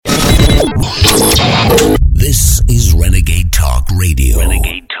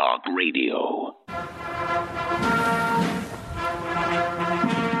Talk Radio.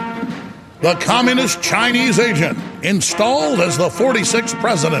 The communist Chinese agent installed as the 46th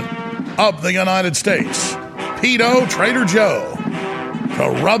president of the United States, Pedo Trader Joe,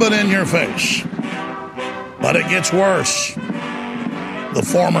 to rub it in your face. But it gets worse. The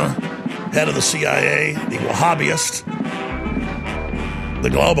former head of the CIA, the Wahhabiist, the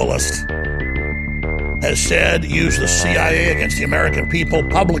globalist, has said use the CIA against the American people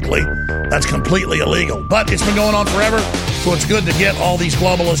publicly. That's completely illegal. But it's been going on forever, so it's good to get all these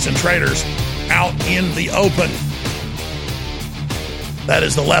globalists and traitors out in the open. That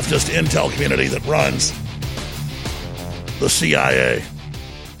is the leftist intel community that runs the CIA.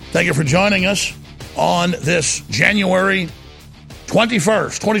 Thank you for joining us on this January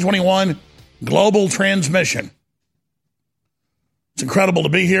 21st, 2021 global transmission. It's incredible to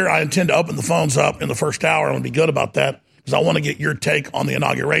be here. I intend to open the phones up in the first hour. I'm going to be good about that because I want to get your take on the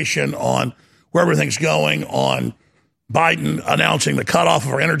inauguration, on where everything's going, on Biden announcing the cutoff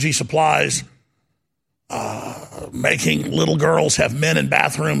of our energy supplies, making little girls have men in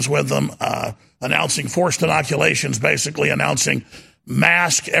bathrooms with them, announcing forced inoculations, basically announcing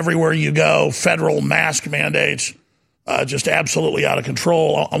mask everywhere you go, federal mask mandates, just absolutely out of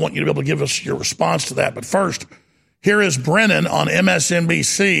control. I want you to be able to give us your response to that. But first, here is Brennan on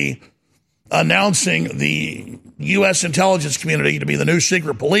MSNBC announcing the U.S. intelligence community to be the new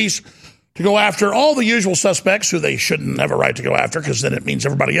secret police, to go after all the usual suspects who they shouldn't have a right to go after because then it means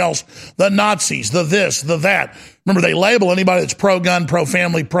everybody else, the Nazis, the this, the that. Remember, they label anybody that's pro-gun,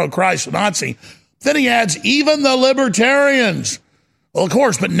 pro-family, pro-Christ a Nazi. Then he adds, even the libertarians. Well, of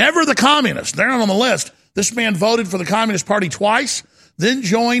course, but never the communists. They're not on the list. This man voted for the Communist Party twice, then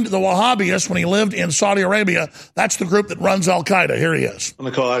joined the Wahhabists when he lived in Saudi Arabia. That's the group that runs Al-Qaeda. Here he is. On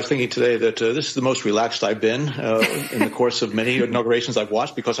the call, I was thinking today that this is the most relaxed I've been in the course of many inaugurations I've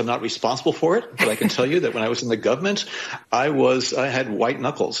watched because I'm not responsible for it. But I can tell you that when I was in the government, I had white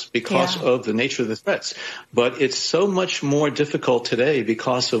knuckles because of the nature of the threats. But it's so much more difficult today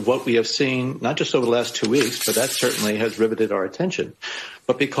because of what we have seen, not just over the last 2 weeks, but that certainly has riveted our attention.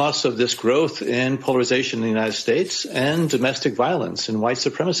 But because of this growth in polarization in the United States and domestic violence in white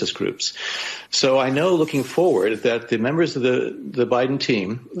supremacist groups. So I know looking forward that the members of the Biden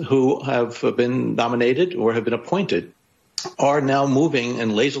team who have been nominated or have been appointed are now moving in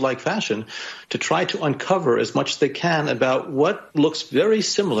laser-like fashion to try to uncover as much as they can about what looks very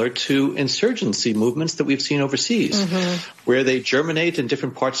similar to insurgency movements that we've seen overseas, where they germinate in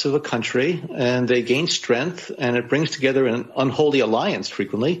different parts of a country and they gain strength, and it brings together an unholy alliance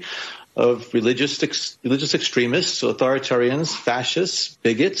frequently of religious extremists, authoritarians, fascists,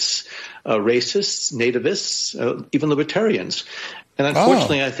 bigots, racists, nativists, even libertarians. And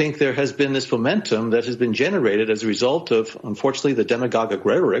unfortunately, I think there has been this momentum that has been generated as a result of, unfortunately, the demagogic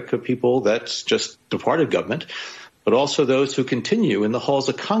rhetoric of people that just departed government, but also those who continue in the halls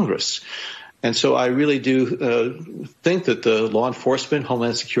of Congress. And so I really do think that the law enforcement,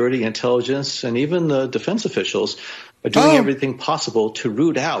 Homeland Security, intelligence, and even the defense officials are doing everything possible to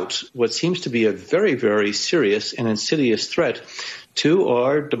root out what seems to be a very, very serious and insidious threat to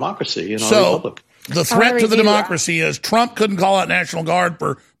our democracy and our republic. The threat to the democracy is Trump couldn't call out National Guard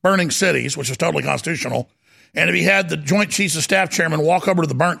for burning cities, which is totally constitutional. And if he had the Joint Chiefs of Staff chairman walk over to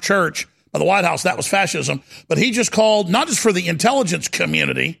the burnt church by the White House, that was fascism. But he just called, not just for the intelligence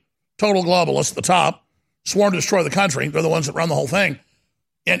community, total globalists at the top, sworn to destroy the country. They're the ones that run the whole thing.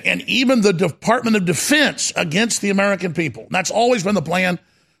 And even the Department of Defense against the American people. And that's always been the plan.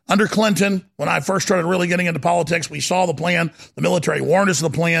 Under Clinton, when I first started really getting into politics, we saw the plan. The military warned us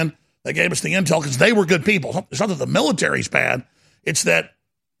of the plan. They gave us the intel because they were good people. It's not that the military's bad. It's that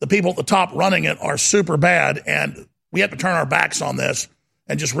the people at the top running it are super bad, and we have to turn our backs on this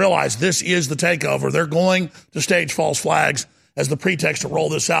and just realize this is the takeover. They're going to stage false flags as the pretext to roll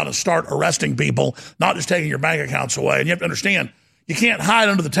this out and start arresting people, not just taking your bank accounts away. And you have to understand, you can't hide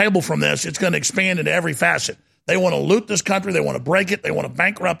under the table from this. It's going to expand into every facet. They want to loot this country. They want to break it. They want to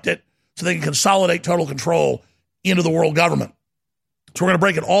bankrupt it so they can consolidate total control into the world government. So we're going to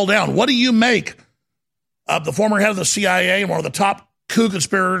break it all down. What do you make of the former head of the CIA and one of the top coup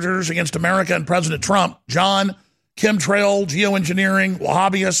conspirators against America and President Trump, John, chemtrail, geoengineering,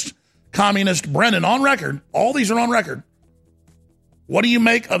 Wahhabiist, communist, Brennan, on record? All these are on record. What do you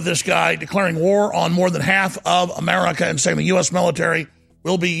make of this guy declaring war on more than half of America and saying the U.S. military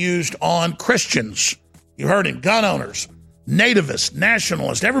will be used on Christians? You heard him. Gun owners, nativists,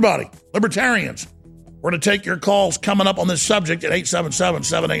 nationalists, everybody, libertarians. We're going to take your calls coming up on this subject at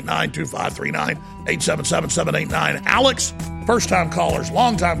 877-789-2539, 877-789. Alex, first-time callers,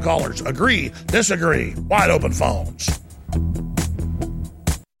 long-time callers, agree, disagree, wide open phones.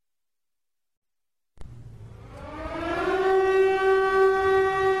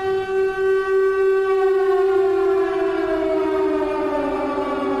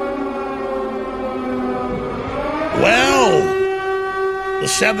 The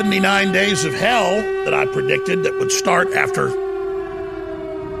 79 days of hell that I predicted that would start after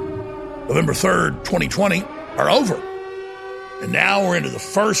November 3rd, 2020 are over. And now we're into the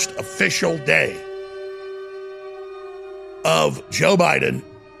first official day of Joe Biden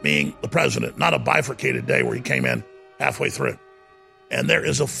being the president, not a bifurcated day where he came in halfway through. And there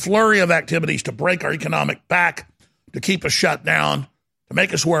is a flurry of activities to break our economic back, to keep us shut down, to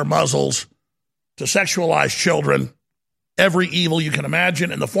make us wear muzzles, to sexualize children, every evil you can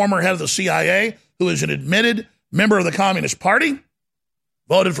imagine. And the former head of the CIA, who is an admitted member of the Communist Party,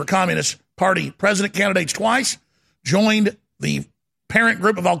 voted for Communist Party president candidates twice, joined the parent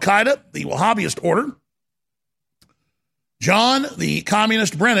group of Al-Qaeda, the Wahhabist order. John, the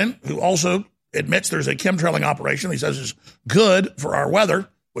communist Brennan, who also admits there's a chemtrailing operation he says is good for our weather,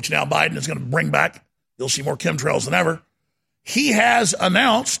 which now Biden is going to bring back. You'll see more chemtrails than ever. He has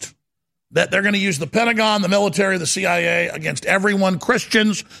announced that they're going to use the Pentagon, the military, the CIA against everyone,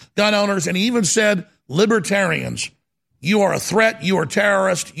 Christians, gun owners, and he even said, libertarians, you are a threat, you are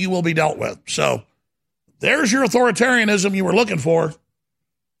terrorist, you will be dealt with. So there's your authoritarianism you were looking for,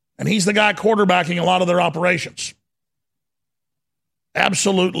 and he's the guy quarterbacking a lot of their operations.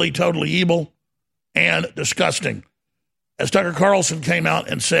 Absolutely, totally evil and disgusting. As Tucker Carlson came out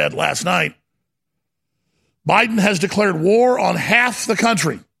and said last night, Biden has declared war on half the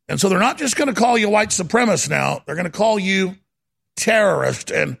country. And so they're not just going to call you white supremacist now. They're going to call you terrorist.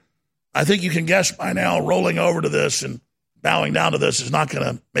 And I think you can guess by now, rolling over to this and bowing down to this is not going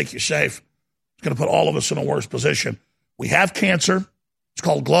to make you safe. It's going to put all of us in a worse position. We have cancer. It's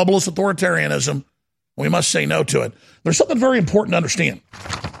called globalist authoritarianism. We must say no to it. There's something very important to understand.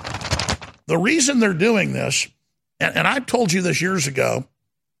 The reason they're doing this, and I told you this years ago,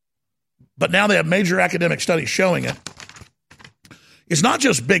 but now they have major academic studies showing it, it's not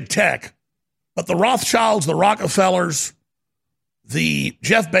just big tech, but the Rothschilds, the Rockefellers, the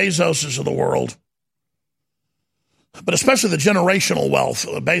Jeff Bezoses of the world, but especially the generational wealth.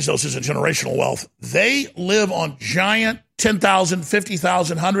 Bezos is a generational wealth. They live on giant 10,000,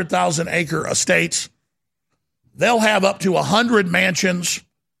 50,000, 100,000 acre estates. They'll have up to 100 mansions.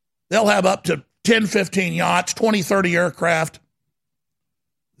 They'll have up to 10, 15 yachts, 20, 30 aircraft.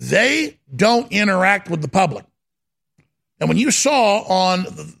 They don't interact with the public. And when you saw on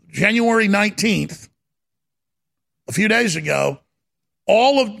January 19th, a few days ago,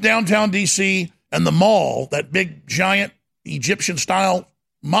 all of downtown D.C. and the mall, that big, giant Egyptian-style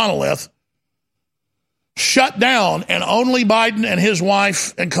monolith, shut down, and only Biden and his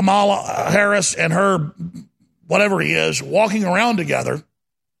wife and Kamala Harris and her, whatever he is, walking around together,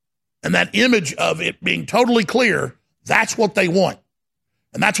 and that image of it being totally clear, that's what they want.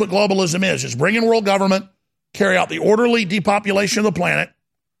 And that's what globalism is bring in world government, carry out the orderly depopulation of the planet.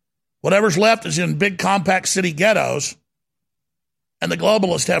 Whatever's left is in big, compact city ghettos, and the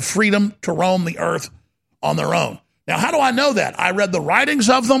globalists have freedom to roam the earth on their own. Now, how do I know that? I read the writings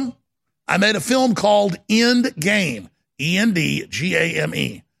of them. I made a film called End Game,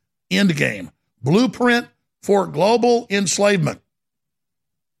 Endgame, End Game, Blueprint for Global Enslavement.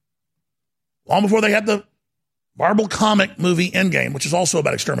 Long before they had the Marvel comic movie Endgame, which is also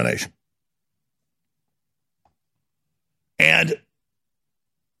about extermination. And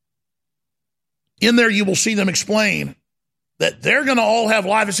in there you will see them explain that they're going to all have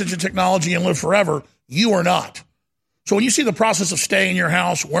life extension technology and live forever. You are not. So when you see the process of staying in your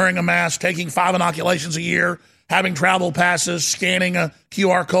house, wearing a mask, taking 5 inoculations a year, having travel passes, scanning a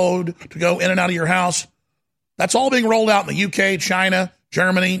QR code to go in and out of your house, that's all being rolled out in the UK, China,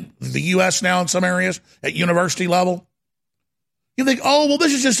 Germany, the U.S. now in some areas at university level. You think, oh, well,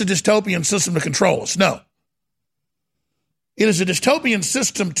 this is just a dystopian system to control us. No. It is a dystopian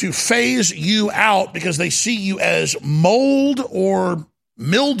system to phase you out because they see you as mold or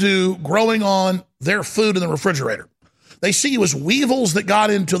mildew growing on their food in the refrigerator. They see you as weevils that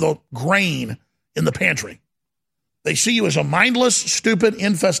got into the grain in the pantry. They see you as a mindless, stupid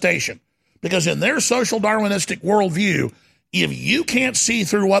infestation because in their social Darwinistic worldview, if you can't see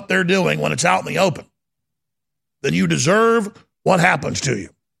through what they're doing when it's out in the open, then you deserve what happens to you.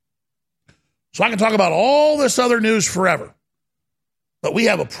 So I can talk about all this other news forever. But we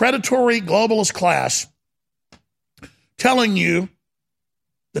have a predatory globalist class telling you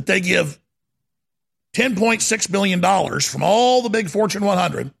that they give $10.6 billion from all the big Fortune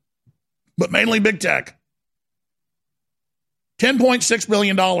 100, but mainly big tech, $10.6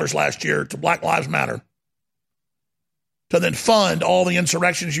 billion last year to Black Lives Matter, to then fund all the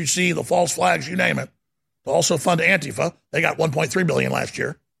insurrections you see, the false flags, you name it, to also fund Antifa. They got $1.3 billion last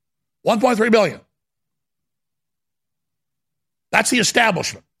year. $1.3 billion. That's the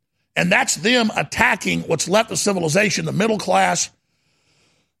establishment. And that's them attacking what's left of civilization, the middle class,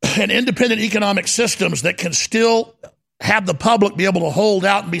 and independent economic systems that can still have the public be able to hold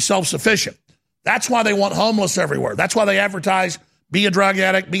out and be self-sufficient. That's why they want homeless everywhere. That's why they advertise, be a drug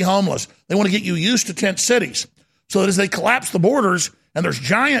addict, be homeless. They want to get you used to tent cities so that as they collapse the borders and there's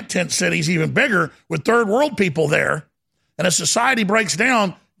giant tent cities, even bigger, with third world people there, and as society breaks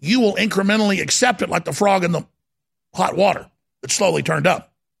down, you will incrementally accept it like the frog in the hot water that slowly turned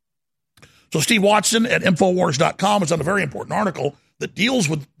up. So Steve Watson at Infowars.com has done a very important article that deals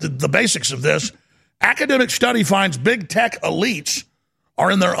with the basics of this. Academic study finds big tech elites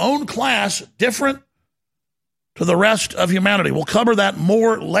are in their own class different to the rest of humanity. We'll cover that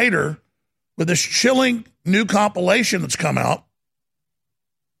more later with this chilling new compilation that's come out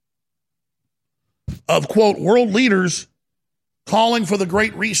of, quote, world leaders calling for the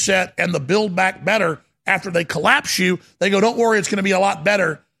Great Reset and the Build Back Better. After they collapse you, they go, don't worry, it's going to be a lot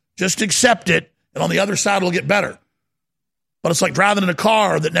better. Just accept it, and on the other side, it'll get better. But it's like driving in a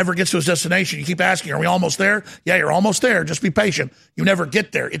car that never gets to its destination. You keep asking, are we almost there? Yeah, you're almost there. Just be patient. You never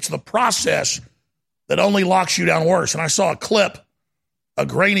get there. It's the process that only locks you down worse. And I saw a clip, a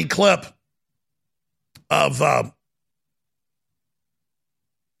grainy clip of a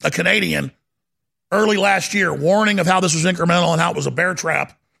Canadian early last year warning of how this was incremental and how it was a bear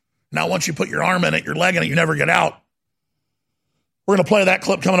trap. Now, once you put your arm in it, your leg in it, you never get out. We're going to play that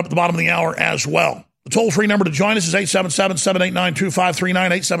clip coming up at the bottom of the hour as well. The toll-free number to join us is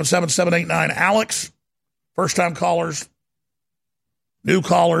 877-789-2539, 877-789-ALEX. First-time callers, new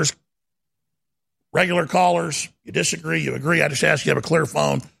callers, regular callers. You disagree, you agree. I just ask you to have a clear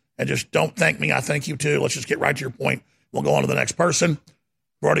phone and just don't thank me. I thank you, too. Let's just get right to your point. We'll go on to the next person.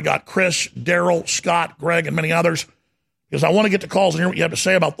 We've already got Chris, Daryl, Scott, Greg, and many others, because I want to get to calls and hear what you have to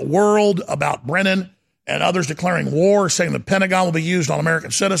say about the world, about Brennan, and others declaring war, saying the Pentagon will be used on American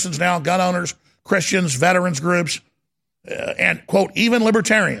citizens now, gun owners, Christians, veterans groups, and, quote, even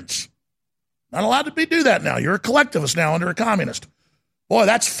libertarians. Not allowed to do that now. You're a collectivist now under a communist. Boy,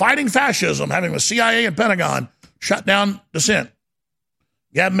 that's fighting fascism, having the CIA and Pentagon shut down dissent.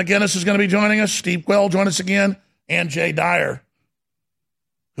 Gavin McInnes is going to be joining us. Steve Quayle join us again. And Jay Dyer,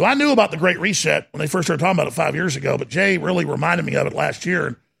 who I knew about the Great Reset when they first started talking about it 5 years ago, but Jay really reminded me of it last year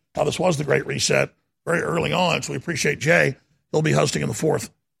and how this was the Great Reset very early on. So we appreciate Jay. He'll be hosting in the fourth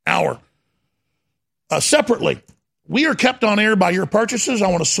hour. Separately, we are kept on air by your purchases. I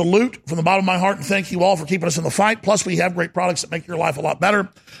want to salute from the bottom of my heart and thank you all for keeping us in the fight. Plus, we have great products that make your life a lot better.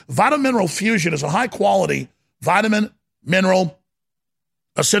 Vitamin Mineral Fusion is a high-quality vitamin, mineral,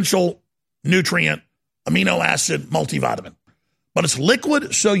 essential nutrient, amino acid multivitamin. But it's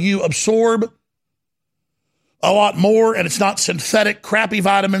liquid, so you absorb a lot more, and it's not synthetic, crappy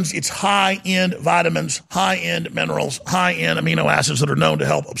vitamins. It's high-end vitamins, high-end minerals, high-end amino acids that are known to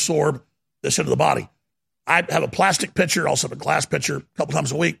help absorb this into the body. I have a plastic pitcher, also have a glass pitcher a couple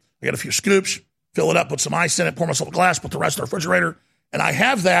times a week. I get a few scoops, fill it up, put some ice in it, pour myself a glass, put the rest in the refrigerator. And I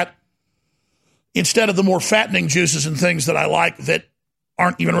have that instead of the more fattening juices and things that I like that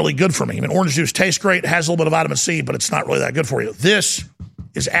aren't even really good for me. I mean, orange juice tastes great, has a little bit of vitamin C, but it's not really that good for you. This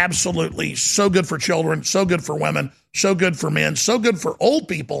is absolutely so good for children, so good for women, so good for men, so good for old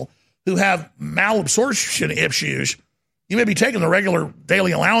people who have malabsorption issues. You may be taking the regular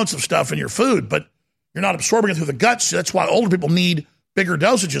daily allowance of stuff in your food, but you're not absorbing it through the guts. That's why older people need bigger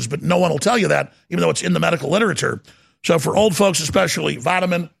dosages, but no one will tell you that, even though it's in the medical literature. So for old folks especially,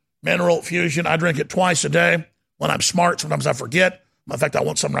 Vitamin Mineral Fusion, I drink it twice a day. When I'm smart, sometimes I forget. In fact, I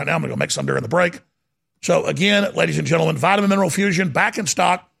want some right now. I'm going to go make some during the break. So again, ladies and gentlemen, Vitamin Mineral Fusion back in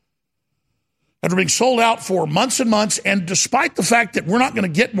stock after being sold out for months and months. And despite the fact that we're not going to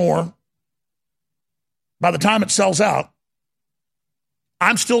get more by the time it sells out,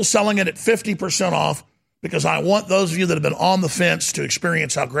 I'm still selling it at 50% off because I want those of you that have been on the fence to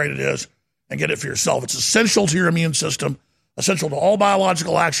experience how great it is and get it for yourself. It's essential to your immune system, essential to all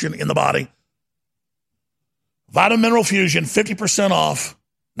biological action in the body. Vitamin Mineral Fusion, 50% off,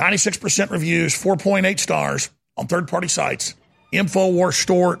 96% reviews, 4.8 stars on third-party sites,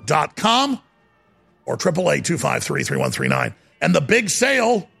 InfoWarsStore.com or 888-253-3139. And the big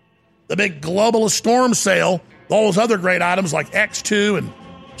sale, the big Globalist Storm sale, all those other great items like X2 and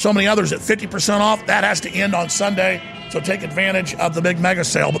so many others at 50% off, that has to end on Sunday. So take advantage of the big mega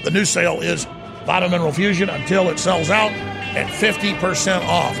sale. But the new sale is Vitamin Mineral Fusion until it sells out at 50%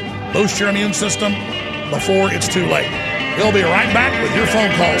 off. Boost your immune system before it's too late. We'll be right back with your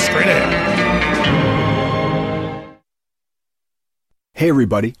phone calls straight ahead. Hey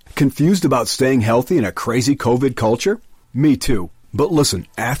everybody, confused about staying healthy in a crazy COVID culture? Me too. But listen,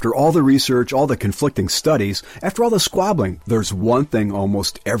 after all the research, all the conflicting studies, after all the squabbling, there's one thing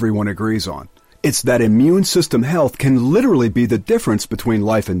almost everyone agrees on. It's that immune system health can literally be the difference between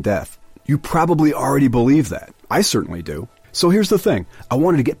life and death. You probably already believe that. I certainly do. So here's the thing. I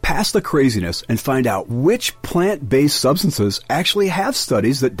wanted to get past the craziness and find out which plant-based substances actually have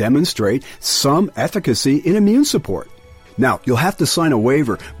studies that demonstrate some efficacy in immune support. Now, you'll have to sign a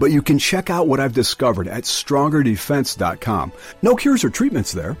waiver, but you can check out what I've discovered at StrongerDefense.com. No cures or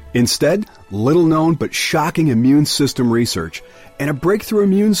treatments there. Instead, little-known but shocking immune system research and a breakthrough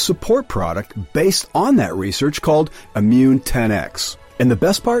immune support product based on that research called Immune 10X. And the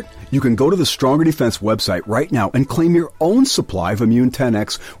best part? You can go to the Stronger Defense website right now and claim your own supply of Immune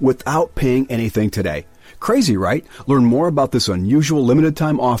 10X without paying anything today. Crazy, right? Learn more about this unusual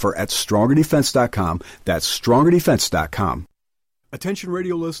limited-time offer at StrongerDefense.com. That's StrongerDefense.com. Attention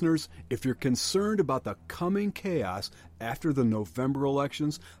radio listeners, if you're concerned about the coming chaos after the November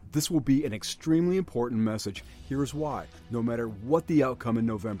elections, this will be an extremely important message. Here's why. No matter what the outcome in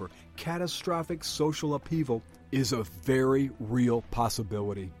November, catastrophic social upheaval is a very real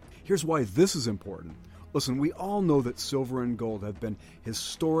possibility. Here's why this is important. Listen, we all know that silver and gold have been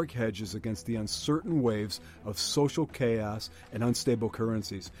historic hedges against the uncertain waves of social chaos and unstable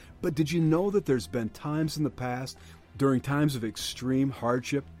currencies. But did you know that there's been times in the past, during times of extreme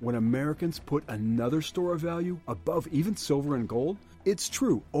hardship, when Americans put another store of value above even silver and gold? It's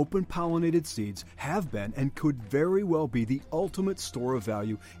true, open-pollinated seeds have been and could very well be the ultimate store of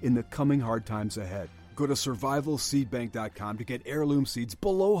value in the coming hard times ahead. Go to survivalseedbank.com to get heirloom seeds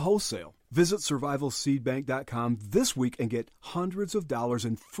below wholesale. Visit survivalseedbank.com this week and get hundreds of dollars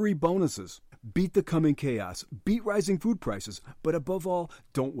in free bonuses. Beat the coming chaos, beat rising food prices, but above all,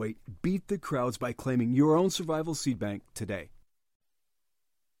 don't wait. Beat the crowds by claiming your own Survival Seed Bank today.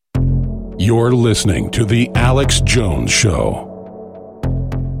 You're listening to The Alex Jones Show.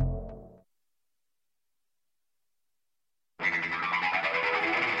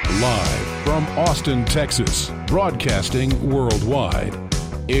 Live from Austin, Texas, broadcasting worldwide,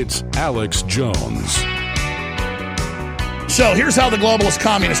 it's Alex Jones. So here's how the globalist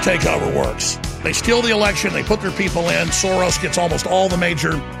communist takeover works. They steal the election, they put their people in. Soros gets almost all the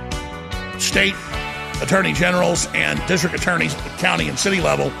major state attorney generals and district attorneys at the county and city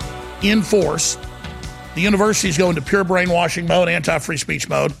level in force. The universities go into pure brainwashing mode, anti-free speech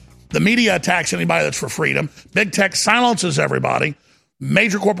mode. The media attacks anybody that's for freedom. Big tech silences everybody.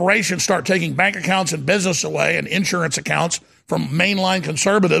 Major corporations start taking bank accounts and business away and insurance accounts from mainline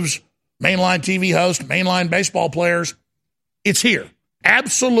conservatives, mainline TV hosts, mainline baseball players. It's here.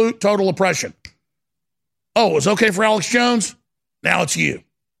 Absolute total oppression. Oh, it's okay for Alex Jones? Now it's you.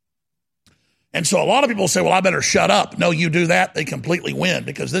 And so a lot of people say, well, I better shut up. No, you do that, they completely win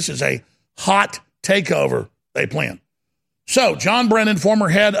because this is a hot takeover they plan. So John Brennan, former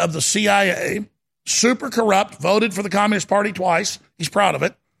head of the CIA, super corrupt, voted for the Communist Party twice. He's proud of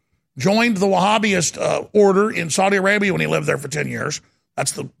it. Joined the Wahhabist order in Saudi Arabia when he lived there for 10 years.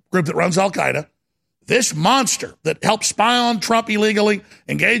 That's the group that runs Al-Qaeda. This monster that helped spy on Trump illegally,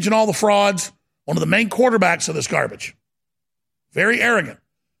 engage in all the frauds, one of the main quarterbacks of this garbage. Very arrogant.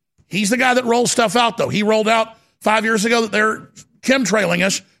 He's the guy that rolls stuff out, though. He rolled out 5 years ago that they're chemtrailing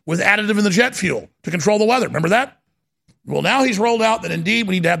us with additive in the jet fuel to control the weather. Remember that? Well, now he's rolled out that indeed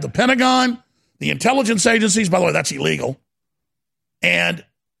we need to have the Pentagon, the intelligence agencies, by the way, that's illegal, and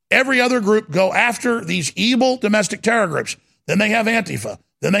every other group go after these evil domestic terror groups. Then they have Antifa.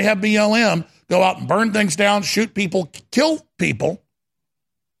 Then they have BLM go out and burn things down, shoot people, kill people.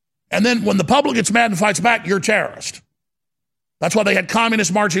 And then when the public gets mad and fights back, you're a terrorist. That's why they had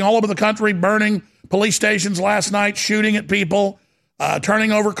communists marching all over the country, burning police stations last night, shooting at people,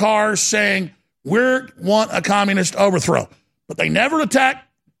 turning over cars, saying, we want a communist overthrow. But they never attack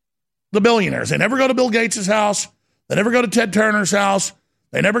the billionaires. They never go to Bill Gates' house. They never go to Ted Turner's house.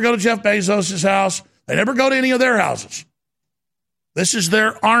 They never go to Jeff Bezos' house. They never go to any of their houses. This is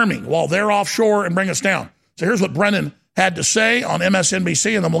their army while they're offshore and bring us down. So here's what Brennan had to say on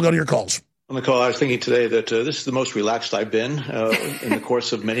MSNBC, and then we'll go to your calls. On the call, I was thinking today that this is the most relaxed I've been in the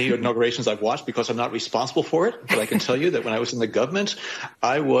course of many inaugurations I've watched because I'm not responsible for it. But I can tell you that when I was in the government,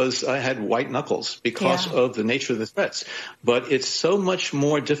 I had white knuckles because of the nature of the threats. But it's so much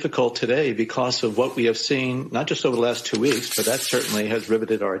more difficult today because of what we have seen, not just over the last 2 weeks, but that certainly has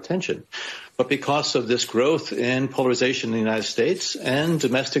riveted our attention, but because of this growth in polarization in the United States and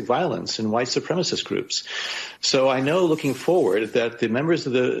domestic violence in white supremacist groups. So I know looking forward that the members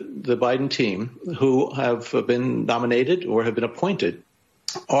of the Biden team who have been nominated or have been appointed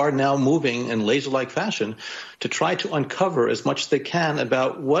are now moving in laser-like fashion to try to uncover as much as they can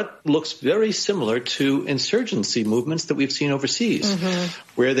about what looks very similar to insurgency movements that we've seen overseas,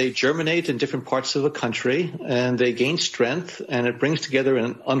 where they germinate in different parts of a country and they gain strength, and it brings together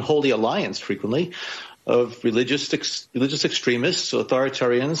an unholy alliance frequently of religious extremists,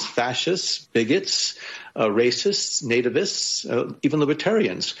 authoritarians, fascists, bigots, racists, nativists, even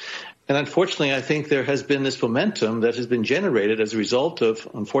libertarians. And unfortunately, I think there has been this momentum that has been generated as a result of,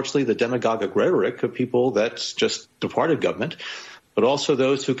 unfortunately, the demagogic rhetoric of people that just departed government, but also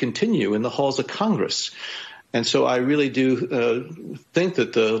those who continue in the halls of Congress. And so I really do think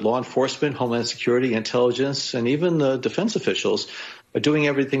that the law enforcement, Homeland Security, intelligence, and even the defense officials are doing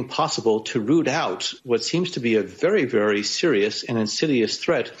everything possible to root out what seems to be a very, very serious and insidious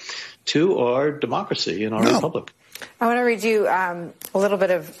threat to our democracy and our republic. I want to read you a little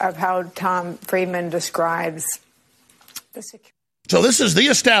bit of how Tom Friedman describes the security. So this is the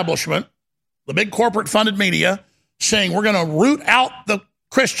establishment, the big corporate-funded media, saying we're going to root out the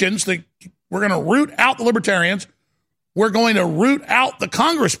Christians, we're going to root out the libertarians, we're going to root out the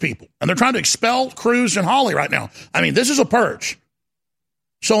Congress people. And they're trying to expel Cruz and Hawley right now. I mean, this is a purge.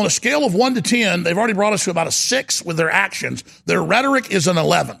 So on a scale of 1 to 10, they've already brought us to about a 6 with their actions. Their rhetoric is an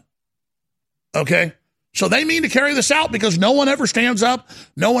 11. Okay? So they mean to carry this out because no one ever stands up.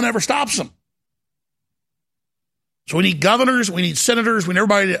 No one ever stops them. So we need governors, we need senators, we need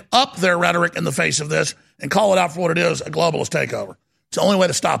everybody to up their rhetoric in the face of this and call it out for what it is, a globalist takeover. It's the only way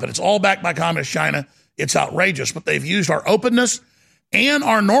to stop it. It's all backed by communist China. It's outrageous. But they've used our openness and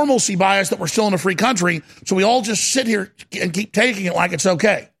our normalcy bias that we're still in a free country, so we all just sit here and keep taking it like it's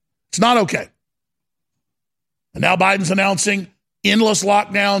okay. It's not okay. And now Biden's announcing endless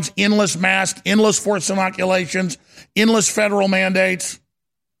lockdowns, endless masks, endless forced inoculations, endless federal mandates,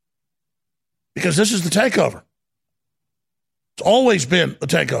 because this is the takeover. It's always been the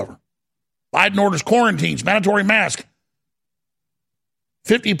takeover. Biden orders quarantines, mandatory mask,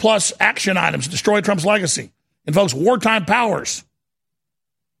 50-plus action items, destroy Trump's legacy, invokes wartime powers.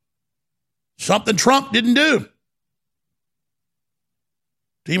 Something Trump didn't do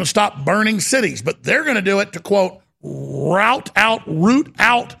to even stop burning cities. But they're going to do it to, quote, root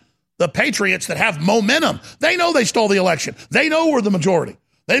out the patriots that have momentum. They know they stole the election. They know we're the majority.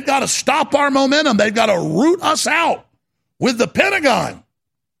 They've got to stop our momentum. They've got to root us out with the Pentagon.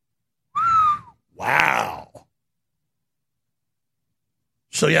 Wow.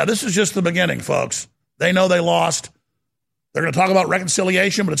 So, yeah, this is just the beginning, folks. They know they lost. They're going to talk about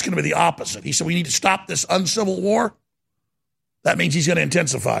reconciliation, but it's going to be the opposite. He said we need to stop this uncivil war. That means he's going to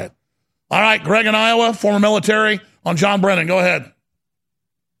intensify it. All right, Greg in Iowa, former military, on John Brennan. Go ahead.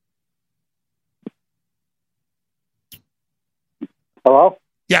 Hello?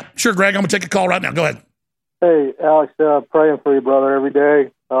 Yeah, sure, Greg. I'm going to take a call right now. Go ahead. Hey, Alex, praying for you, brother, every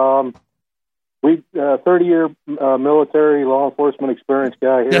day. We 30-year military law enforcement experience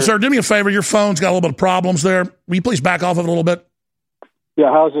guy here. Yes, sir. Do me a favor. Your phone's got a little bit of problems there. Will you please back off of it a little bit?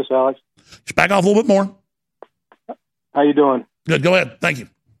 Yeah, how's this, Alex? Just back off a little bit more. How you doing? Good. Go ahead. Thank you.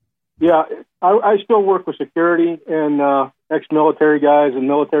 Yeah, I still work with security and ex-military guys and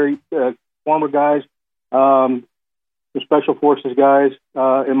military former guys, the special forces guys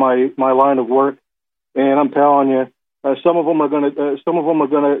in my line of work, and I'm telling you, some of them are going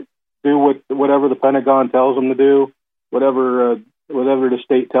to do whatever the Pentagon tells them to do, whatever the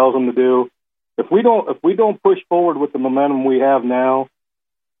state tells them to do. If we don't push forward with the momentum we have now,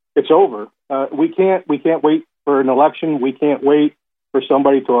 it's over. We can't wait for an election. We can't wait for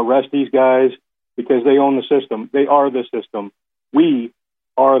somebody to arrest these guys because they own the system. They are the system. We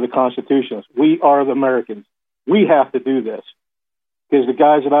are the Constitutionists. We are the Americans. We have to do this because the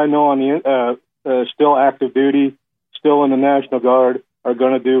guys that I know on the still active duty, still in the National Guard, are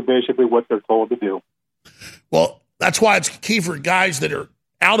going to do basically what they're told to do. Well, that's why it's key for guys that are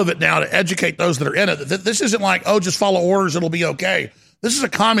out of it now to educate those that are in it. This isn't like, oh, just follow orders, it'll be okay. This is a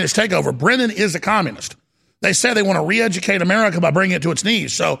communist takeover. Brennan is a communist. They say they want to re-educate America by bringing it to its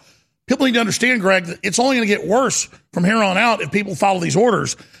knees. So people need to understand, Greg, that it's only going to get worse from here on out if people follow these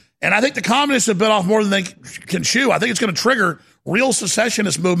orders. And I think the communists have bit off more than they can chew. I think it's going to trigger real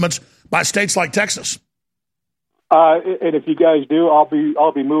secessionist movements by states like Texas. And if you guys do,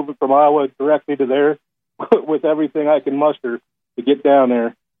 I'll be moving from Iowa directly to there with everything I can muster to get down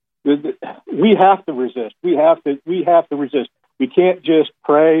there. We have to resist. We have to resist. We can't just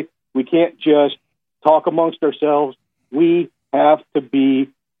pray. We can't just talk amongst ourselves. We have to be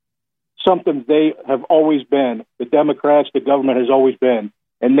something they have always been. The Democrats, the government has always been,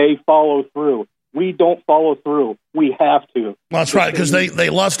 and they follow through. We don't follow through. We have to. Well, that's right, because they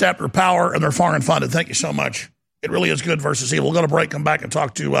lust after power and they're foreign funded. Thank you so much. It really is good versus evil. We'll go to break, come back and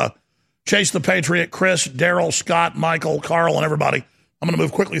talk to Chase the Patriot, Chris, Daryl, Scott, Michael, Carl, and everybody. I'm going to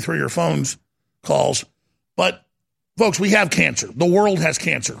move quickly through your phones calls. But, folks, we have cancer. The world has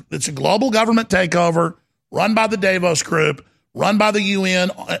cancer. It's a global government takeover run by the Davos Group, run by the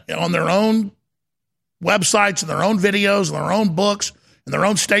UN on their own websites and their own videos and their own books and their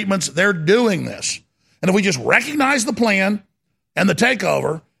own statements. They're doing this. And if we just recognize the plan and the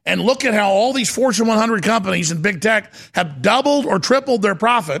takeover and look at how all these Fortune 100 companies and big tech have doubled or tripled their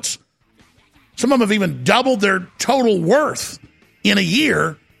profits, some of them have even doubled their total worth in a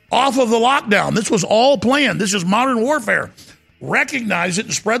year off of the lockdown. This was all planned. This is modern warfare. Recognize it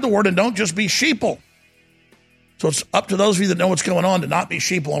and spread the word, and don't just be sheeple. So it's up to those of you that know what's going on to not be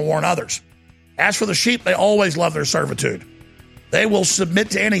sheeple and warn others. As for the sheep, they always love their servitude. They will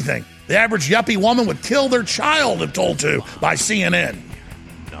submit to anything. The average yuppie woman would kill their child if told to by CNN.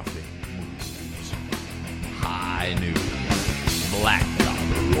 Nothing moves. High news. Black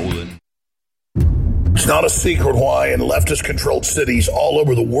collar rolling. It's not a secret why in leftist-controlled cities all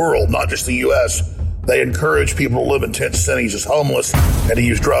over the world, not just the U.S., they encourage people to live in tent cities as homeless and to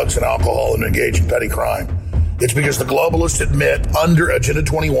use drugs and alcohol and engage in petty crime. It's because the globalists admit under Agenda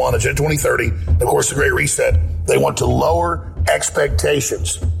 21, Agenda 2030, of course, the Great Reset, they want to lower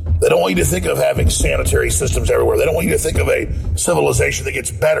expectations. They don't want you to think of having sanitary systems everywhere. They don't want you to think of a civilization that gets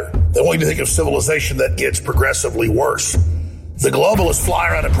better. They want you to think of civilization that gets progressively worse. The globalists fly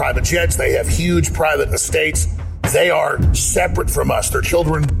around in private jets. They have huge private estates. They are separate from us. Their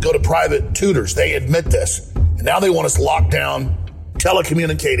children go to private tutors. They admit this. And now they want us locked down,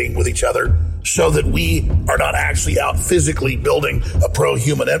 telecommunicating with each other so that we are not actually out physically building a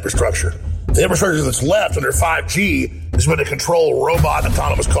pro-human infrastructure. The infrastructure that's left under 5G is going to control robot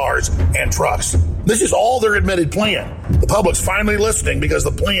autonomous cars and trucks. This is all their admitted plan. The public's finally listening because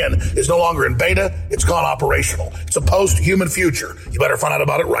the plan is no longer in beta. It's gone operational. It's a post-human future. You better find out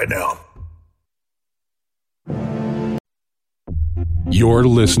about it right now. You're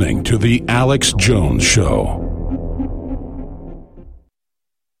listening to The Alex Jones Show.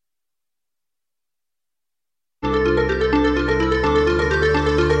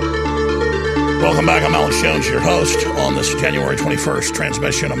 Welcome back. I'm Alex Jones, your host on this January 21st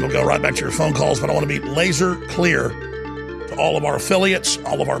transmission. I'm going to go right back to your phone calls, but I want to be laser clear to all of our affiliates,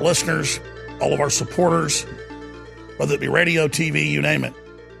 all of our listeners, all of our supporters, whether it be radio, TV, you name it.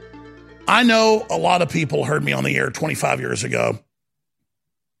 I know a lot of people heard me on the air 25 years ago,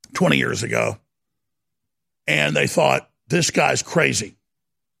 20 years ago, and they thought, this guy's crazy.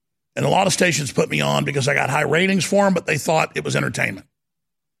 And a lot of stations put me on because I got high ratings for them, but they thought it was entertainment.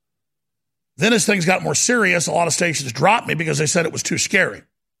 Then as things got more serious, a lot of stations dropped me because they said it was too scary.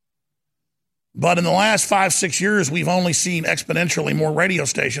 But in the last 5-6 years, we've only seen exponentially more radio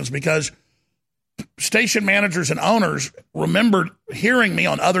stations because station managers and owners remembered hearing me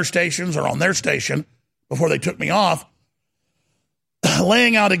on other stations or on their station before they took me off,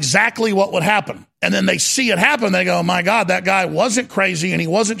 laying out exactly what would happen. And then they see it happen. They go, oh my God, that guy wasn't crazy and he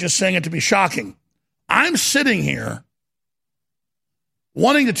wasn't just saying it to be shocking. I'm sitting here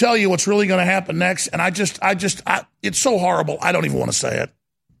wanting to tell you what's really going to happen next, and I it's so horrible, I don't even want to say it.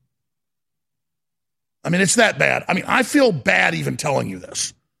 I mean, it's that bad. I mean, I feel bad even telling you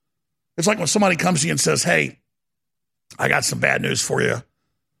this. It's like when somebody comes to you and says, hey, I got some bad news for you.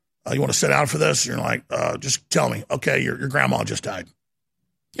 You want to sit down for this? You're like, just tell me. Okay, your grandma just died.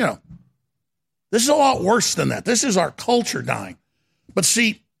 You know, this is a lot worse than that. This is our culture dying. But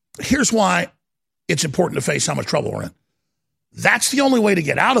see, here's why it's important to face how much trouble we're in. That's the only way to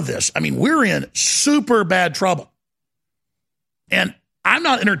get out of this. I mean, we're in super bad trouble. And I'm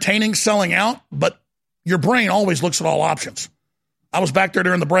not entertaining selling out, but your brain always looks at all options. I was back there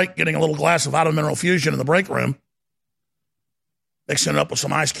during the break getting a little glass of Vitamin Mineral Fusion in the break room, mixing it up with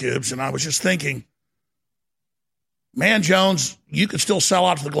some ice cubes, and I was just thinking, man, Jones, you could still sell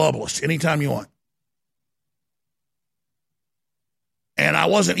out to the globalists anytime you want. And I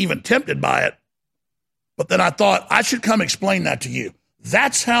wasn't even tempted by it. But then I thought I should come explain that to you.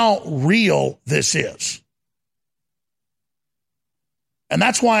 That's how real this is. And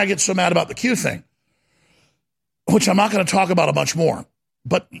that's why I get so mad about the Q thing, which I'm not going to talk about a bunch more.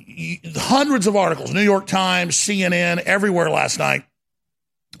 But hundreds of articles, New York Times, CNN, everywhere last night.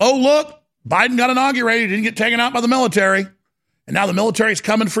 Oh, look, Biden got inaugurated, didn't get taken out by the military. And now the military is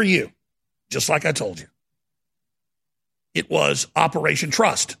coming for you, just like I told you. It was Operation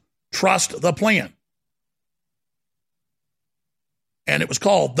Trust. Trust the plan. And it was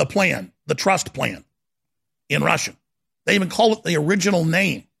called the plan, the Trust Plan in Russian. They even call it the original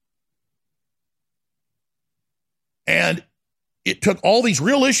name. And it took all these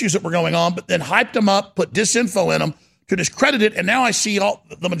real issues that were going on, but then hyped them up, put disinfo in them to discredit it. And now I see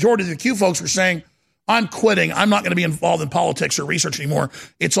the majority of the Q folks are saying, I'm quitting. I'm not going to be involved in politics or research anymore.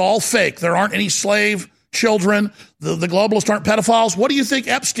 It's all fake. There aren't any slave children. The globalists aren't pedophiles. What do you think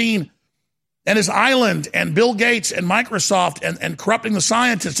Epstein and his island and Bill Gates and Microsoft and corrupting the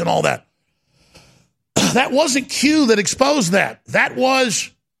scientists and all that? That wasn't Q that exposed that. That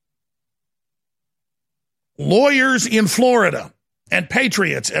was lawyers in Florida and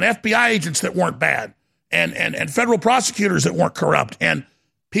patriots and FBI agents that weren't bad and federal prosecutors that weren't corrupt and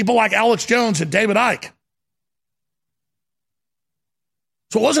people like Alex Jones and David Icke.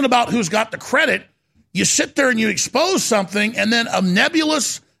 So it wasn't about who's got the credit. You sit there and you expose something, and then a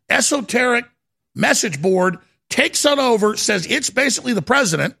nebulous, esoteric message board takes it over, says it's basically the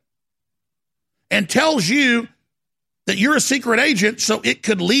president, and tells you that you're a secret agent so it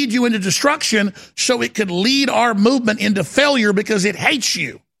could lead you into destruction, so it could lead our movement into failure because it hates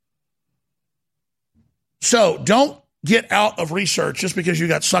you. So don't get out of research just because you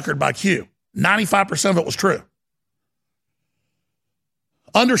got suckered by Q. 95% of it was true.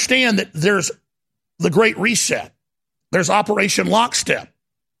 Understand that there's the Great Reset. There's Operation Lockstep.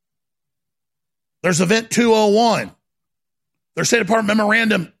 There's Event 201. There's State Department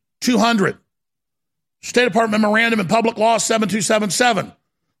Memorandum 200. State Department Memorandum and Public Law 7277.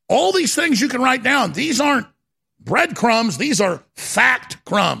 All these things you can write down. These aren't breadcrumbs. These are fact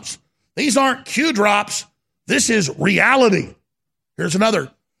crumbs. These aren't Q drops. This is reality. Here's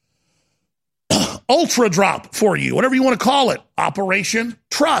another ultra drop for you, whatever you want to call it. Operation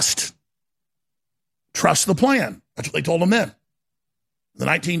Trust. Trust the plan. That's what they told them then. In the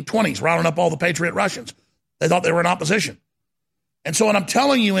 1920s, rounding up all the patriot Russians. They thought they were in opposition. And so what I'm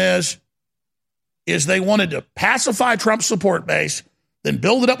telling you is they wanted to pacify Trump's support base, then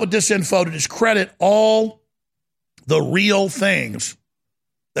build it up with disinfo to discredit all the real things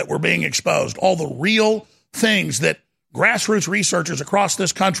that were being exposed, all the real things that grassroots researchers across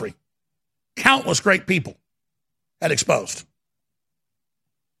this country, countless great people, had exposed.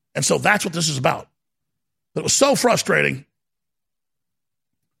 And so that's what this is about. But it was so frustrating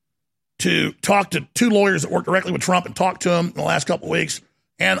to talk to two lawyers that work directly with Trump and talk to him in the last couple of weeks,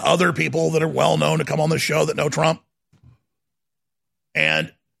 and other people that are well known to come on the show that know Trump,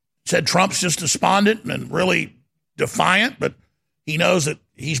 and said Trump's just despondent and really defiant, but he knows that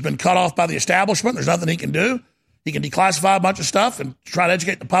he's been cut off by the establishment. There's nothing he can do. He can declassify a bunch of stuff and try to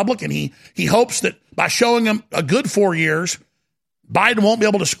educate the public, and he hopes that by showing them a good 4 years, Biden won't be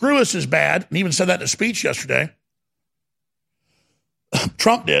able to screw us as bad, and he even said that in a speech yesterday.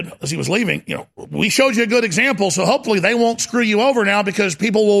 Trump did as he was leaving. We showed you a good example, so hopefully they won't screw you over now because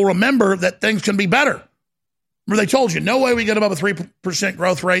people will remember that things can be better. Remember, they told you, no way we get above a 3%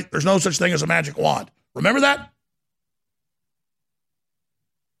 growth rate. There's no such thing as a magic wand. Remember that?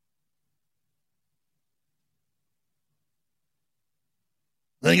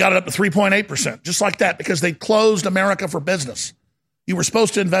 Then you got it up to 3.8%, just like that, because they closed America for business. You were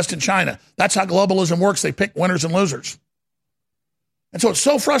supposed to invest in China. That's how globalism works. They pick winners and losers. And so it's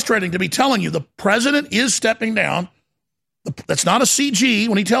so frustrating to be telling you the president is stepping down. That's not a CG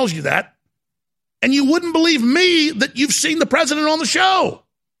when he tells you that. And you wouldn't believe me that you've seen the president on the show.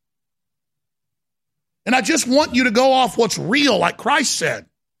 And I just want you to go off what's real, like Christ said.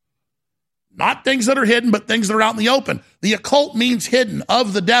 Not things that are hidden, but things that are out in the open. The occult means hidden,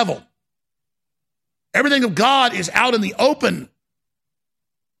 of the devil. Everything of God is out in the open.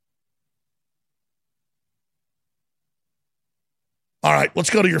 All right, let's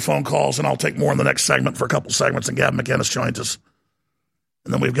go to your phone calls, and I'll take more in the next segment for a couple segments, and Gavin McInnes joins us.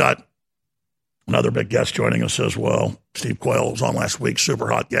 And then we've got another big guest joining us as well. Steve Quayle was on last week, super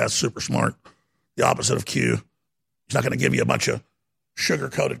hot guest, super smart, the opposite of Q. He's not going to give you a bunch of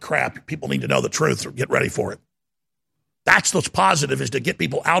sugar-coated crap. People need to know the truth or get ready for it. That's what's positive, is to get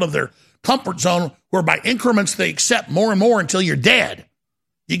people out of their comfort zone where by increments they accept more and more until you're dead.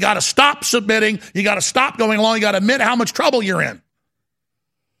 You got to stop submitting. You got to stop going along. You got to admit how much trouble you're in.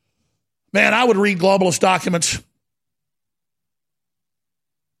 Man, I would read globalist documents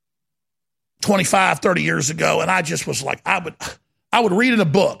 25, 30 years ago, and I just was like, I would read in a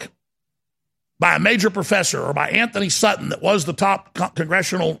book by a major professor or by Anthony Sutton that was the top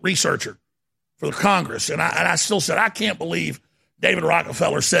congressional researcher for the Congress. And I still said, I can't believe David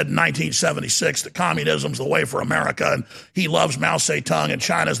Rockefeller said in 1976 that communism's the way for America, and he loves Mao Zedong, and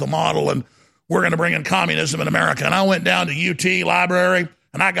China's the model, and we're going to bring in communism in America. And I went down to UT library,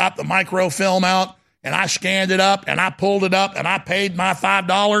 and I got the microfilm out, and I scanned it up, and I pulled it up, and I paid my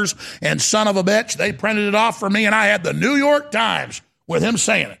 $5, and son of a bitch, they printed it off for me, and I had the New York Times with him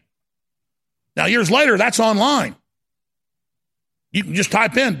saying it. Now, years later, that's online. You can just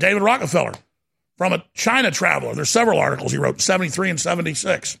type in David Rockefeller from a China traveler. There's several articles he wrote, 73 and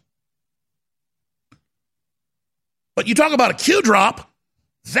 76. But you talk about a Q drop,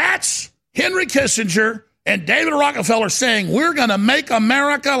 that's Henry Kissinger and David Rockefeller saying we're going to make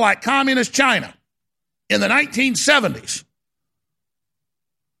America like communist China in the 1970s.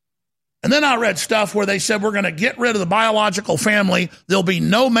 And then I read stuff where they said we're going to get rid of the biological family. There'll be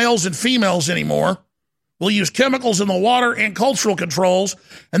no males and females anymore. We'll use chemicals in the water and cultural controls,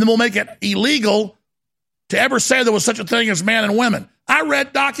 and then we'll make it illegal to ever say there was such a thing as man and women. I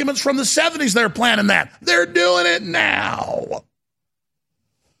read documents from the 70s they're planning that. They're doing it now.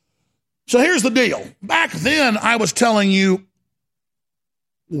 So here's the deal. Back then, I was telling you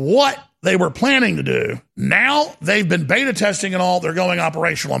what they were planning to do. Now, they've been beta testing and all. They're going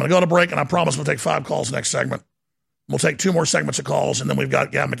operational. I'm going to go to break, and I promise we'll take 5 calls next segment. We'll take 2 more segments of calls, and then we've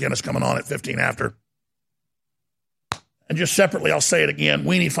got Gavin McInnes coming on at 15 after. And just separately, I'll say it again,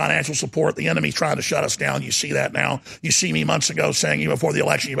 we need financial support. The enemy's trying to shut us down. You see that now. You see me months ago saying, even before the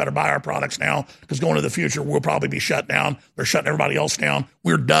election, you better buy our products now, because going into the future, we'll probably be shut down. They're shutting everybody else down.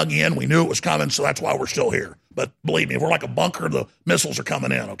 We're dug in. We knew it was coming, so that's why we're still here. But believe me, if we're like a bunker, the missiles are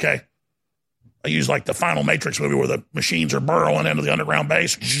coming in, okay? I use like the Final Matrix movie where the machines are burrowing into the underground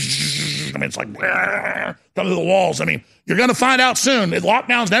base. I mean, it's like, coming to the walls. I mean, you're going to find out soon. The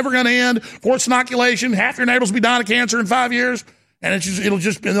lockdown's never going to end. Forced inoculation. Half your neighbors will be dying of cancer in 5 years. And it's a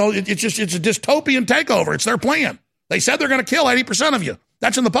dystopian takeover. It's their plan. They said they're going to kill 80% of you.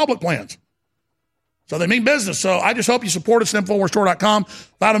 That's in the public plans. So they mean business. So I just hope you support us at InfoWarsStore.com.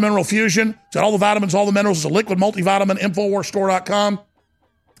 Vitamin Mineral Fusion. It's got all the vitamins, all the minerals. It's a liquid multivitamin. InfoWarsStore.com.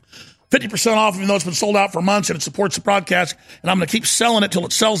 50% off, even though it's been sold out for months, and it supports the broadcast. And I'm going to keep selling it till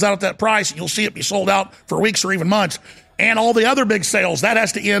it sells out at that price. You'll see it be sold out for weeks or even months. And all the other big sales, that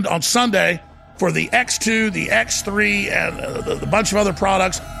has to end on Sunday for the X2, the X3, and the bunch of other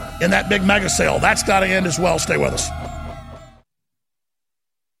products in that big mega sale. That's got to end as well. Stay with us.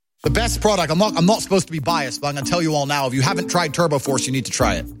 The best product, I'm not supposed to be biased, but I'm going to tell you all now, if you haven't tried TurboForce, you need to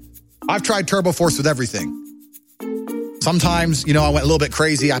try it. I've tried TurboForce with everything. Sometimes, I went a little bit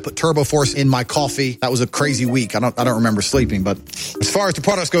crazy. I put TurboForce in my coffee. That was a crazy week. I don't remember sleeping, but as far as the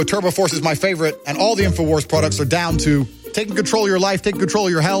products go, TurboForce is my favorite, and all the InfoWars products are down to taking control of your life, taking control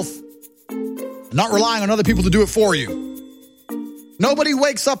of your health, and not relying on other people to do it for you. Nobody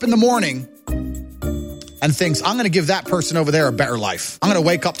wakes up in the morning and thinks, I'm going to give that person over there a better life. I'm going to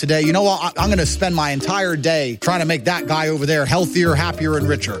wake up today. You know what? I'm going to spend my entire day trying to make that guy over there healthier, happier, and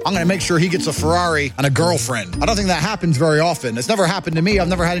richer. I'm going to make sure he gets a Ferrari and a girlfriend. I don't think that happens very often. It's never happened to me. I've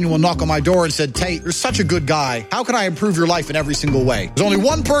never had anyone knock on my door and said, Tate, you're such a good guy. How can I improve your life in every single way? There's only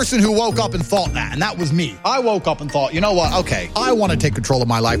one person who woke up and thought that, and that was me. I woke up and thought, you know what? Okay, I want to take control of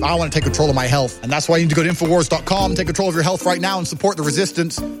my life. I want to take control of my health. And that's why you need to go to Infowars.com, take control of your health right now, and support the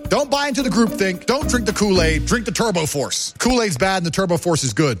resistance. Don't buy into the groupthink. Don't drink the Kool-Aid. Drink the TurboForce. Kool-Aid's bad and the TurboForce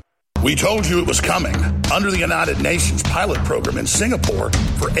is good. We told you it was coming. Under the United Nations pilot program in Singapore,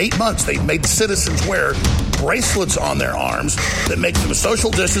 for 8 months, they've made citizens wear bracelets on their arms that make them social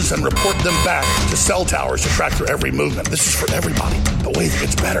distance and report them back to cell towers to track their every movement. This is for everybody. But wait, it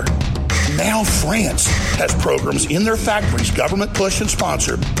gets better. Now France has programs in their factories, government pushed and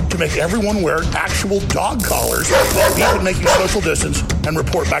sponsored, to make everyone wear actual dog collars that even make you social distance and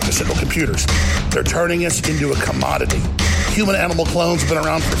report back to central computers. They're turning us into a commodity. Human-animal clones have been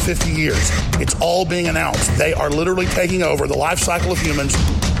around for 50 years. It's all being announced. They are literally taking over the life cycle of humans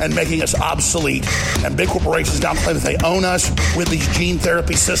and making us obsolete. And big corporations now claim that they own us with these gene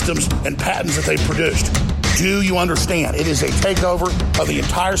therapy systems and patents that they've produced. Do you understand? It is a takeover of the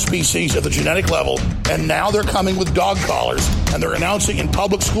entire species at the genetic level, and now they're coming with dog collars, and they're announcing in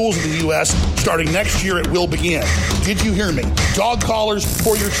public schools in the U.S. starting next year it will begin. Did you hear me? Dog collars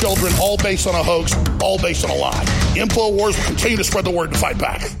for your children, all based on a hoax, all based on a lie. InfoWars will continue to spread the word to fight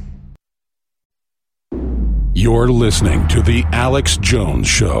back. You're listening to The Alex Jones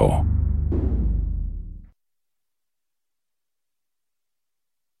Show.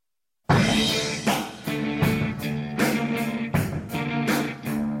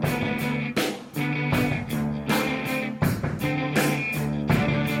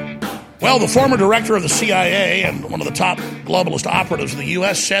 Well, the former director of the CIA and one of the top globalist operatives in the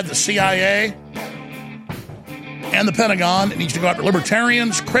U.S. said the CIA and the Pentagon needs to go after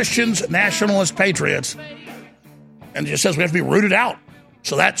libertarians, Christians, nationalist patriots, and just says we have to be rooted out.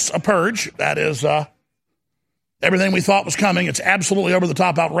 So that's a purge. That is everything we thought was coming. It's absolutely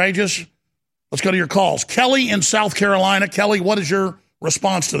over-the-top outrageous. Let's go to your calls. Kelly in South Carolina. Kelly, what is your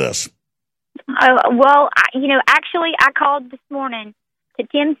response to this? Actually, I called this morning to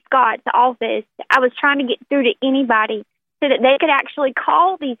Tim Scott's office. I was trying to get through to anybody so that they could actually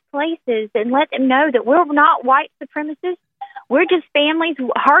call these places and let them know that we're not white supremacists. We're just families,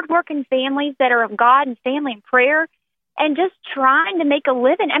 hardworking families that are of God and family and prayer and just trying to make a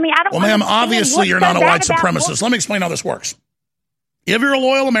living. I mean, I don't. Well, ma'am, obviously you're not a white supremacist. Let me explain how this works. If you're a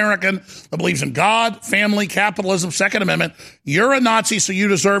loyal American that believes in God, family, capitalism, Second Amendment, you're a Nazi, so you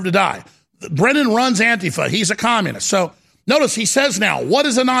deserve to die. Brennan runs Antifa. He's a communist. So notice he says now, what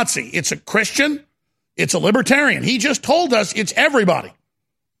is a Nazi? It's a Christian. It's a libertarian. He just told us it's everybody.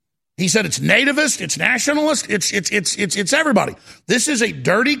 He said it's nativist, it's nationalist, it's everybody. This is a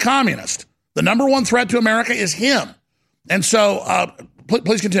dirty communist. The number one threat to America is him. And so,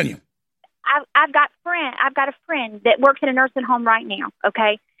 please continue. I've got a friend that works in a nursing home right now.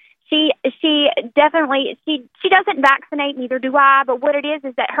 Okay, she definitely she doesn't vaccinate, neither do I. But what it is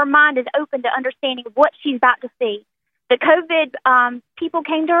that her mind is open to understanding what she's about to see. The COVID people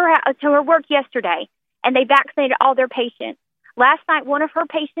came to her work yesterday, and they vaccinated all their patients. Last night, one of her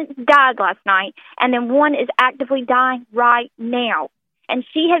patients died last night, and then one is actively dying right now. And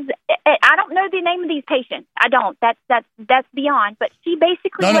she has, I don't know the name of these patients. I don't. That's beyond. But she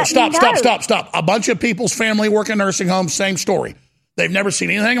basically Stop. A bunch of people's family work in nursing homes, same story. They've never seen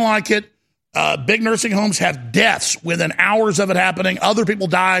anything like it. Big nursing homes have deaths within hours of it happening. Other people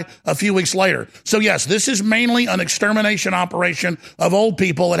die a few weeks later. So, yes, this is mainly an extermination operation of old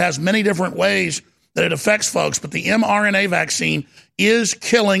people. It has many different ways that it affects folks, but the mRNA vaccine is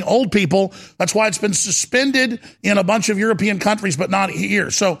killing old people. That's why it's been suspended in a bunch of European countries, but not here.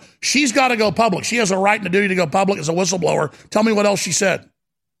 So she's got to go public. She has a right and a duty to go public as a whistleblower. Tell me what else she said.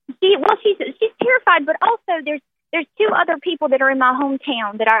 She's terrified, but also there's two other people that are in my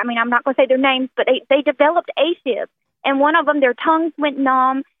hometown that I'm not going to say their names, but they developed AFib, and one of them, their tongues went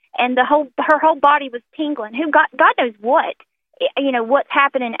numb, and her whole body was tingling. God knows what. What's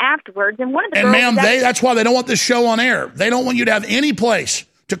happening afterwards. And one of the girls, ma'am, that's why they don't want this show on air. They don't want you to have any place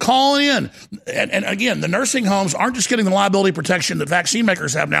to call in. And again, the nursing homes aren't just getting the liability protection that vaccine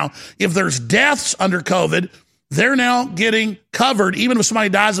makers have now. If there's deaths under COVID, they're now getting covered, even if somebody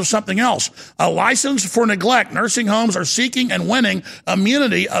dies of something else. A license for neglect. Nursing homes are seeking and winning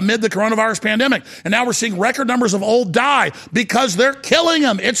immunity amid the coronavirus pandemic. And now we're seeing record numbers of old die because they're killing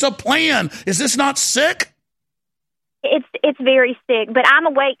them. It's a plan. Is this not sick? It's very sick, but I'm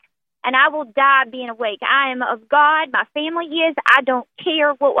awake, and I will die being awake. I am of God. My family is. I don't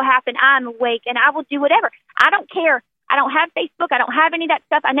care what will happen. I'm awake, and I will do whatever. I don't care. I don't have Facebook. I don't have any of that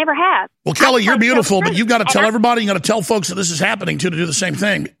stuff. I never have. Well, Kelly, you're beautiful, but you've got to tell everybody, you've got to tell folks that this is happening, too, to do the same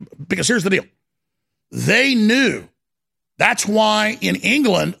thing. Because here's the deal. They knew. That's why in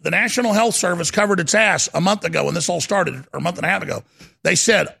England, the National Health Service covered its ass a month ago when this all started, or a month and a half ago. They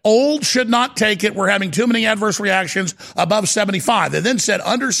said, old should not take it. We're having too many adverse reactions above 75. They then said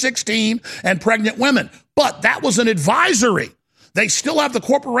under 16 and pregnant women. But that was an advisory. They still have the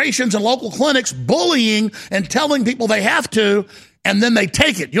corporations and local clinics bullying and telling people they have to, and then they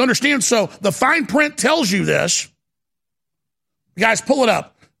take it. You understand? So the fine print tells you this. You guys, pull it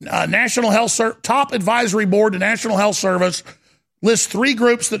up. National Health Top Advisory Board to National Health Service lists 3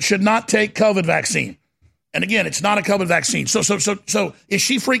 groups that should not take COVID vaccine. And again, it's not a COVID vaccine. So is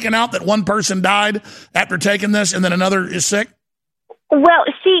she freaking out that one person died after taking this and then another is sick? Well,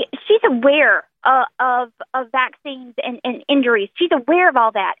 she's aware of vaccines and injuries. She's aware of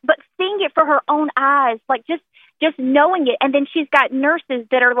all that, but seeing it for her own eyes, like just knowing it, and then she's got nurses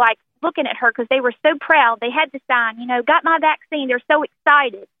that are like looking at her because they were so proud. They had to sign, got my vaccine. They're so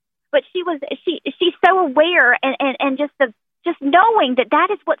excited. But she's so aware and just knowing that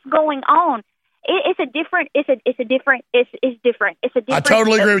is what's going on. It's different. I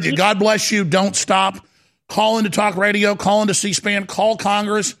totally agree with you. God bless you. Don't stop. Call into talk radio, call into C-SPAN, call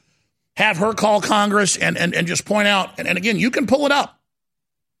Congress, have her call Congress and just point out. And again, you can pull it up.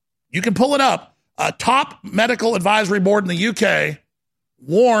 A top medical advisory board in the UK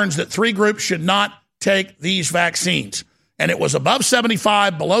warns that 3 groups should not take these vaccines. And it was above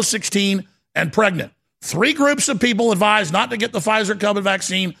 75, below 16, and pregnant. 3 groups of people advised not to get the Pfizer COVID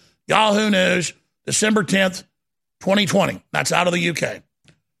vaccine. Yahoo News, December 10th, 2020. That's out of the UK.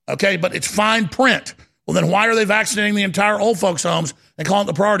 Okay, but it's fine print. Well, then why are they vaccinating the entire old folks' homes and calling it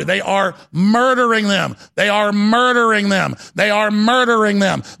the priority? They are murdering them. The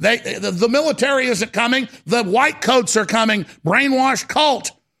military isn't coming. The white coats are coming. Brainwashed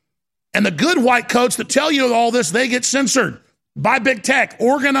cult. And the good white coats that tell you all this, they get censored by big tech.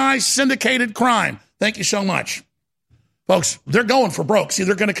 Organized, syndicated crime. Thank you so much. Folks, they're going for broke. See,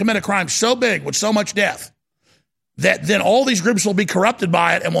 they're going to commit a crime so big with so much death that then all these groups will be corrupted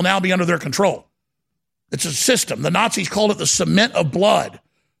by it and will now be under their control. It's a system. The Nazis called it the cement of blood.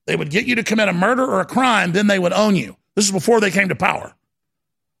 They would get you to commit a murder or a crime, then they would own you. This is before they came to power.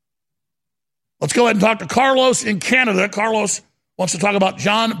 Let's go ahead and talk to Carlos in Canada. Carlos wants to talk about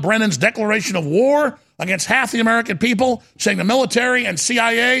John Brennan's declaration of war against half the American people, saying the military and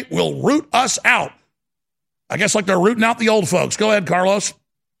CIA will root us out. I guess like they're rooting out the old folks. Go ahead, Carlos.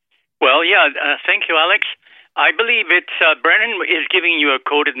 Well, yeah, thank you, Alex. I believe Brennan is giving you a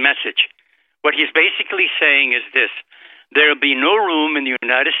coded message. What he's basically saying is this: there will be no room in the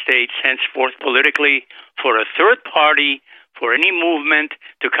United States henceforth politically for a third party, for any movement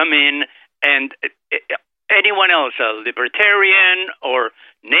to come in, and anyone else, a libertarian or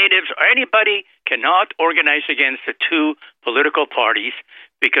natives or anybody, cannot organize against the two political parties,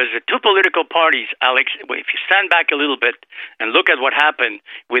 because the two political parties, Alex, if you stand back a little bit and look at what happened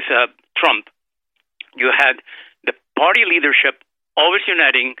with Trump, you had the party leadership always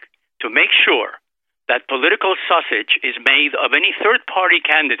uniting to make sure that political sausage is made of any third-party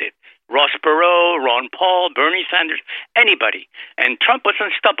candidate, Ross Perot, Ron Paul, Bernie Sanders, anybody. And Trump was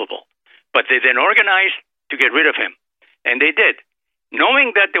unstoppable. But they then organized to get rid of him. And they did.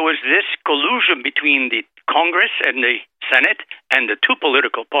 Knowing that there was this collusion between the Congress and the Senate and the two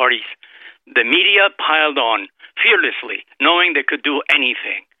political parties, the media piled on fearlessly, knowing they could do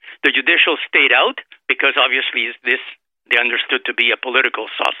anything. The judicial stayed out because obviously they understood to be a political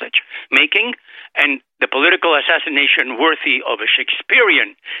sausage making, and the political assassination worthy of a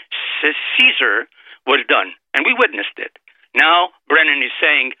Shakespearean Caesar was done, and we witnessed it. Now Brennan is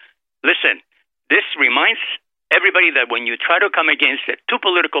saying, listen, this reminds everybody that when you try to come against the two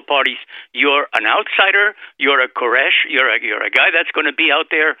political parties, you're an outsider, you're a Koresh, you're a guy that's going to be out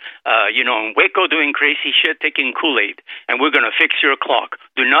there, in Waco doing crazy shit, taking Kool-Aid, and we're going to fix your clock.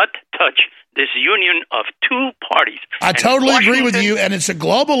 Do not touch this union of two parties. I totally agree with you, and it's a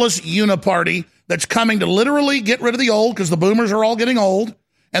globalist uniparty that's coming to literally get rid of the old, because the boomers are all getting old,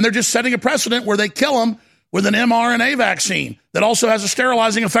 and they're just setting a precedent where they kill them with an mRNA vaccine that also has a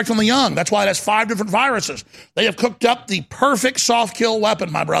sterilizing effect on the young. That's why it has 5 different viruses. They have cooked up the perfect soft kill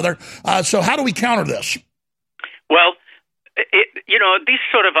weapon, my brother. So how do we counter this? Well, these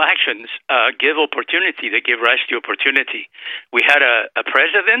sort of actions give opportunity. They give rise to opportunity. We had a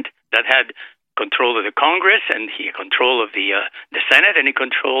president that had control of the Congress, and he had control of the Senate, and he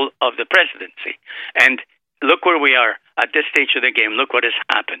control of the presidency. And look where we are at this stage of the game. Look what has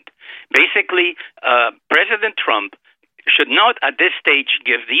happened. Basically, President Trump should not at this stage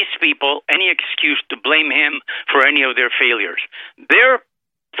give these people any excuse to blame him for any of their failures. Their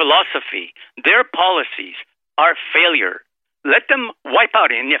philosophy, their policies are failure. Let them wipe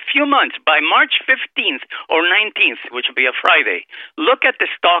out in a few months, by March 15th or 19th, which will be a Friday. Look at the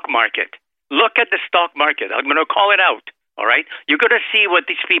stock market. Look at the stock market. I'm going to call it out. All right? You're going to see what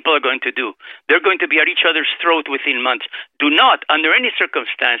these people are going to do. They're going to be at each other's throat within months. Do not, under any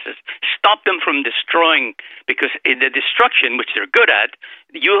circumstances, stop them from destroying, because in the destruction, which they're good at,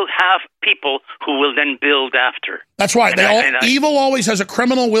 you'll have people who will then build after. That's right. Evil always has a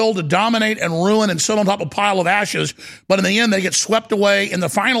criminal will to dominate and ruin and sit on top of a pile of ashes, but in the end, they get swept away in the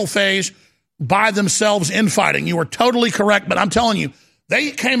final phase by themselves infighting. You are totally correct, but I'm telling you,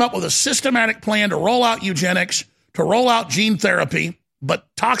 they came up with a systematic plan to roll out eugenics, to roll out gene therapy, but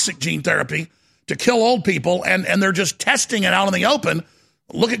toxic gene therapy, to kill old people, and they're just testing it out in the open.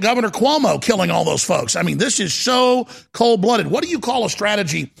 Look at Governor Cuomo killing all those folks. I mean, this is so cold-blooded. What do you call a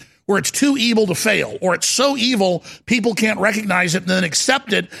strategy where it's too evil to fail, or it's so evil people can't recognize it and then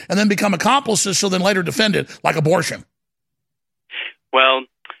accept it and then become accomplices so then later defend it, like abortion? Well,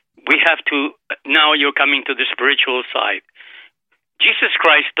 we have to, now you're coming to the spiritual side. Jesus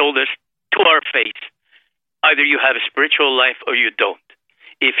Christ told us to our face, either you have a spiritual life or you don't.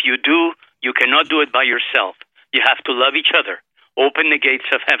 If you do, you cannot do it by yourself. You have to love each other. Open the gates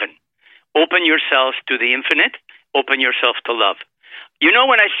of heaven. Open yourselves to the infinite. Open yourself to love. You know,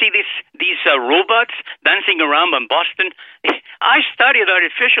 when I see these robots dancing around in Boston, I studied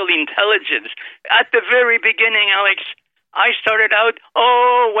artificial intelligence at the very beginning, Alex. I started out,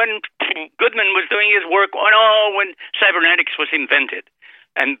 when Goodman was doing his work, when cybernetics was invented.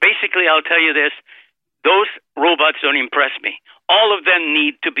 And basically, I'll tell you this, those robots don't impress me. All of them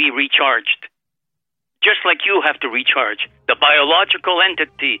need to be recharged, just like you have to recharge. The biological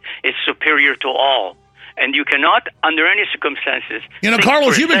entity is superior to all, and you cannot, under any circumstances...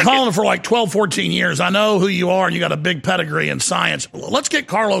 Carlos, you've been calling for like 12, 14 years. I know who you are, and you got a big pedigree in science. Let's get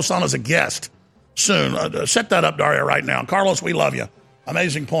Carlos on as a guest soon. Set that up, Daria, right now. Carlos, we love you.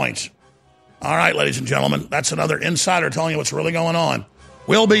 Amazing points. All right, ladies and gentlemen, that's another insider telling you what's really going on.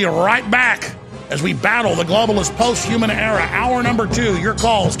 We'll be right back as we battle the globalist post-human era. Hour number 2. Your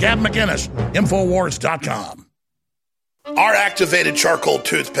calls, Gab McInnes, Infowars.com. Our activated charcoal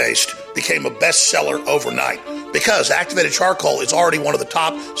toothpaste became a bestseller overnight because activated charcoal is already one of the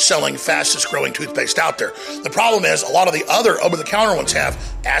top selling, fastest growing toothpaste out there. The problem is a lot of the other over-the-counter ones have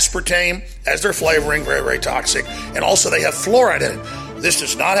aspartame as their flavoring, very, very toxic, and also they have fluoride in it. This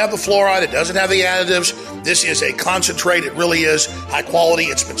does not have the fluoride. It doesn't have the additives. This is a concentrate. It really is high quality.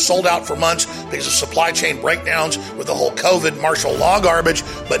 It's been sold out for months because of supply chain breakdowns with the whole COVID martial law garbage,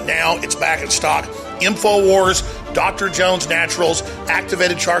 but now it's back in stock. InfoWars, Dr. Jones Naturals,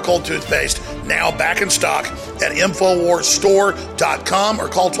 activated charcoal toothpaste, now back in stock at InfoWarsStore.com or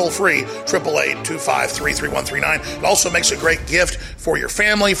call toll-free 888-253-3139. It also makes a great gift for your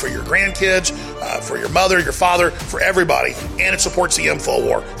family, for your grandkids, for your mother, your father, for everybody, and it supports the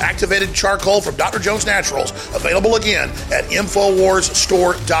InfoWar. Activated charcoal from Dr. Jones Naturals, available again at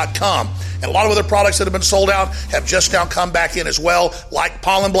InfoWarsStore.com. And a lot of other products that have been sold out have just now come back in as well, like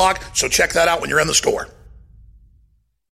Pollen Block. So check that out when you're in the store.